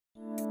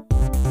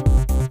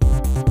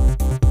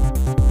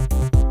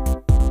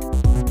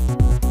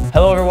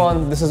Hello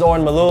everyone, this is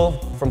Oren Mellul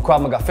from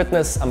KRAV MAGA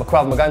Fitness. I'm a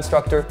KRAV MAGA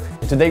instructor,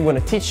 and today we're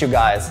going to teach you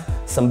guys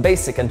some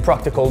basic and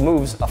practical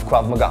moves of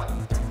KRAV MAGA.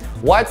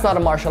 Why it's not a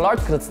martial art?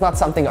 Because it's not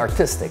something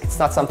artistic. It's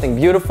not something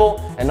beautiful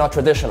and not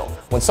traditional.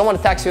 When someone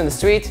attacks you in the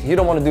street, you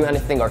don't want to do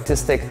anything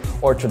artistic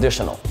or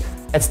traditional.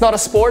 It's not a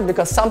sport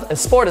because a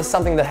sport is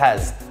something that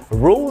has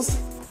rules,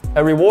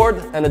 a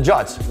reward, and a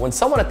judge. When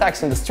someone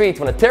attacks you in the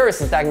street, when a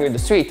terrorist is attacking you in the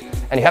street,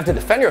 and you have to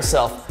defend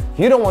yourself,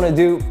 you don't want to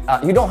do,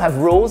 you don't have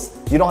rules,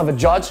 you don't have a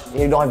judge,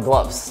 and you don't have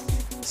gloves.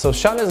 So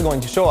Shana is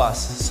going to show us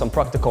some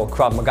practical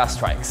KRAV MAGA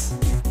strikes.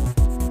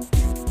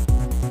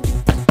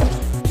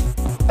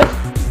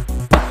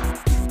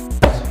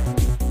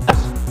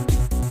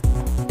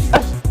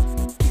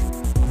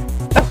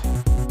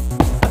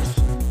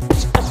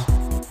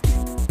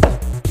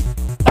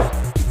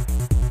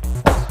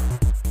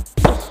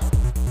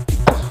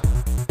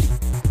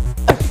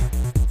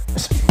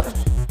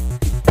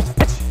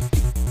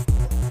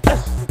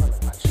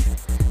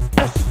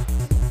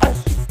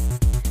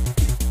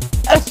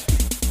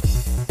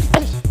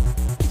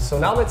 So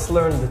now let's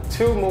learn the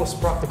two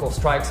most practical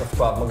strikes of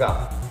KRAV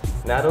MAGA.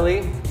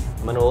 Natalie,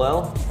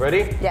 Mellul,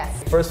 ready? Yes.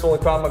 First rule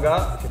of KRAV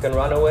MAGA, if you can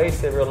run away,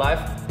 save your life,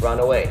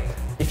 run away.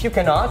 If you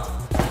cannot,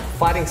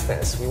 fighting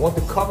stance. We want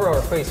to cover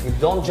our face. We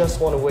don't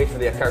just want to wait for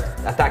the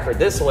attacker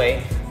this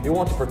way. We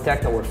want to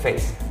protect our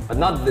face, but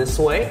not this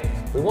way.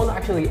 We want to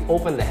actually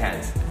open the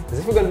hands. Because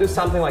if we're going to do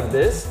something like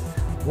this,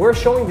 we're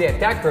showing the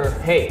attacker,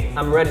 hey,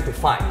 I'm ready to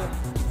fight.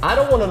 I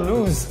don't want to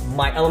lose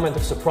my element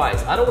of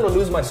surprise. I don't want to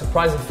lose my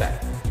surprise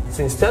effect.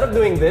 So instead of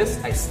doing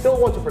this, I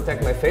still want to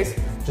protect my face.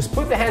 Just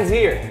put the hands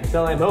here and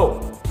tell them, oh,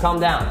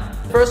 calm down.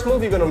 First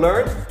move you're going to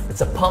learn,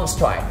 it's a pump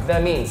strike.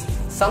 That means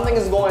something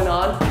is going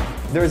on,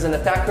 there's an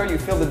attacker, you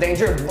feel the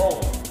danger,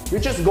 boom. You're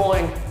just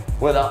going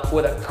with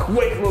a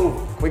quick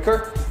move,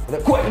 quicker, with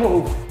a quick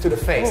move to the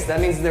face.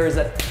 That means there is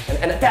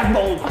an attack,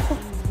 boom.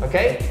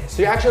 Okay?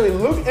 So you actually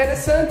look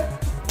innocent,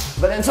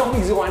 but then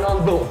something's going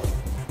on, boom.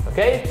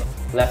 Okay?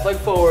 Left leg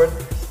forward,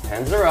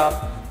 hands are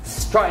up,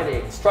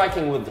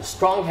 striking with the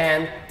strong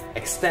hand,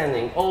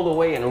 extending all the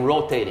way and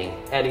rotating,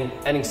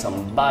 adding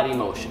some body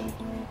motion.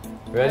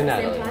 Ready,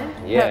 Natalie?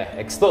 Yeah,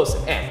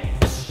 explosive. And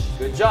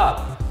good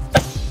job.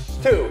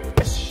 2,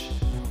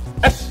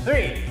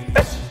 3,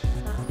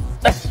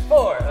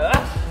 4.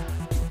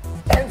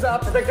 Hands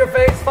up, protect your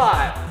face.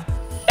 5.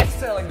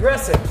 Exhale,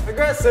 aggressive,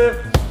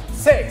 aggressive.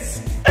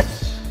 6.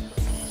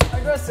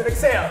 Aggressive,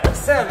 exhale.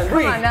 7.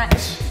 Come on,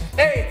 Nat.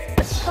 8.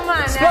 Come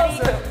on,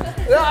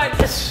 Explosive. 9.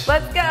 Let's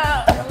go.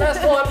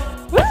 Last one.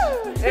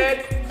 Woo!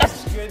 8.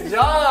 Good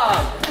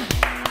job!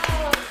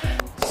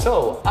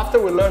 So, after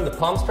we learned the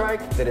palm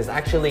strike, that is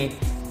actually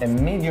a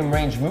medium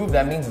range move.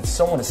 That means that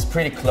someone is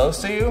pretty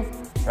close to you,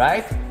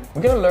 right?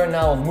 We're gonna learn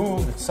now a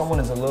move that someone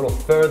is a little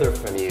further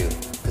from you.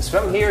 Because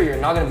from here,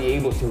 you're not gonna be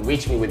able to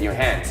reach me with your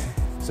hands.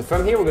 So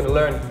from here, we're gonna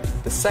learn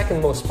the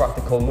second most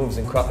practical moves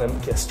in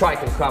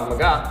strike in KRAV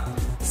MAGA.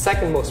 The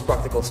second most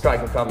practical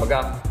strike in KRAV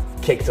MAGA,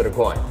 kick to the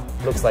groin.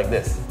 Looks like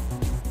this.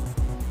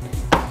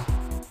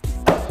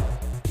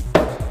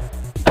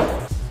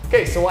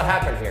 Okay, so what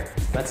happened here?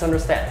 Let's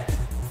understand.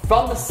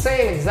 From the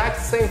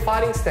exact same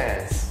fighting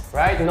stance,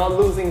 right? Not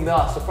losing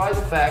the surprise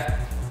effect,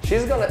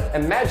 she's gonna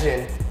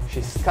imagine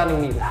she's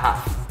cutting me in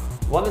half.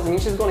 What does it mean?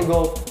 She's gonna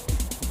go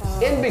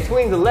in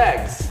between the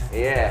legs.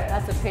 Yeah.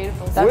 That's a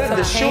painful. With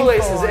the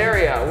shoelaces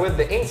area, with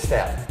the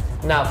instep.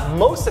 Now,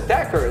 most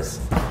attackers,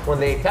 when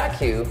they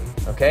attack you,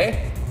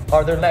 okay,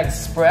 are their legs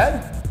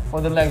spread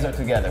or their legs are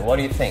together? What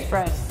do you think?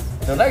 Spread.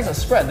 Their legs are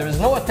spread. There is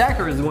no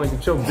attacker who is going to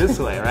choke this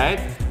way, right?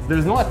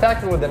 There's no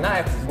attacker with a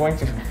knife who's going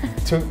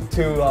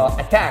to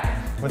attack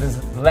with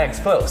his legs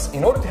closed.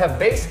 In order to have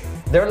base,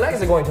 their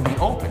legs are going to be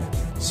open.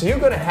 So you're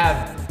going to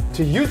have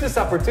to use this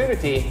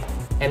opportunity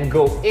and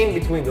go in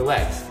between the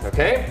legs,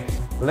 okay?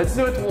 Let's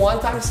do it one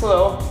time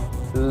slow.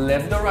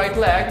 Lift the right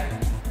leg,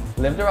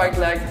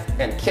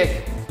 and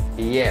kick.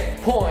 Yeah,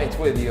 point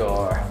with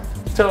your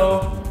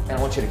toe, and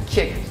I want you to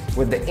kick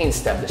with the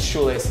instep, the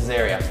shoelaces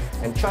area,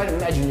 and try to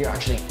imagine you're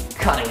actually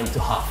cutting into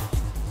half.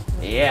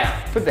 Yeah,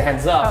 put the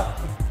hands up.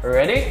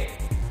 Ready?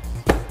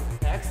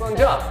 Excellent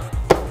job.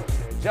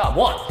 Good job.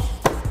 1,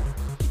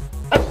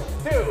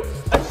 2,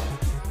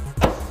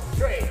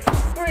 straight.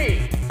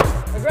 3,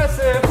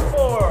 aggressive.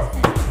 4,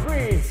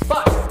 breathe.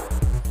 5,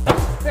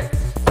 6,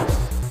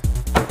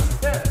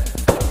 7,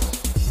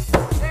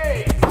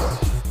 8.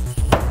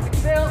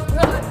 Exhale.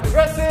 9,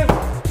 aggressive.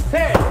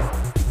 10.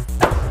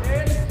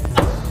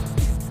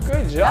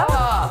 Good job.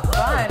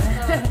 Fun.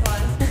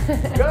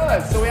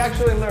 Good. So we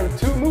actually learned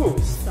 2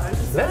 moves.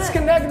 Let's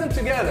connect them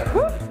together.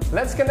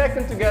 Let's connect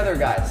them together,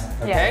 guys.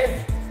 Okay?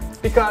 Yeah.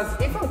 Because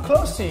if I'm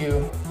close to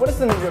you, what is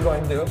the move you're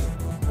going to do?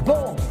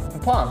 Boom, the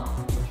palm.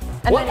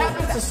 And what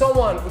happens to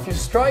someone if you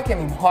strike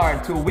him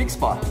hard to a weak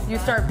spot? You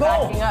start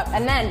backing up,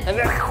 and then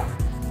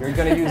you're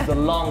going to use the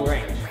long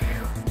range.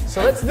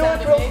 So let's do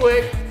it real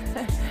quick.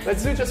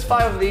 Let's do just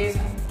 5 of these.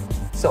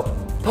 So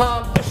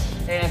pump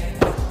and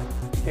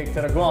kick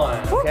to the groin.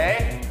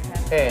 Okay?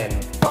 And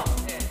pump.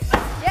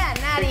 Yeah,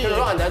 Natty. Kick to the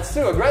groin. That's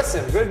 2.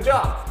 Aggressive. Good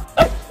job.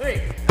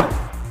 3.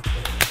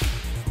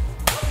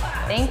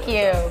 Thank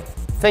you.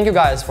 Thank you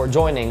guys for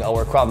joining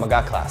our KRAV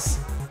MAGA class.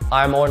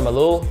 I'm Oren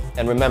Mellul,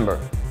 and remember,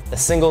 a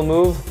single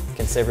move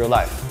can save your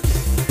life.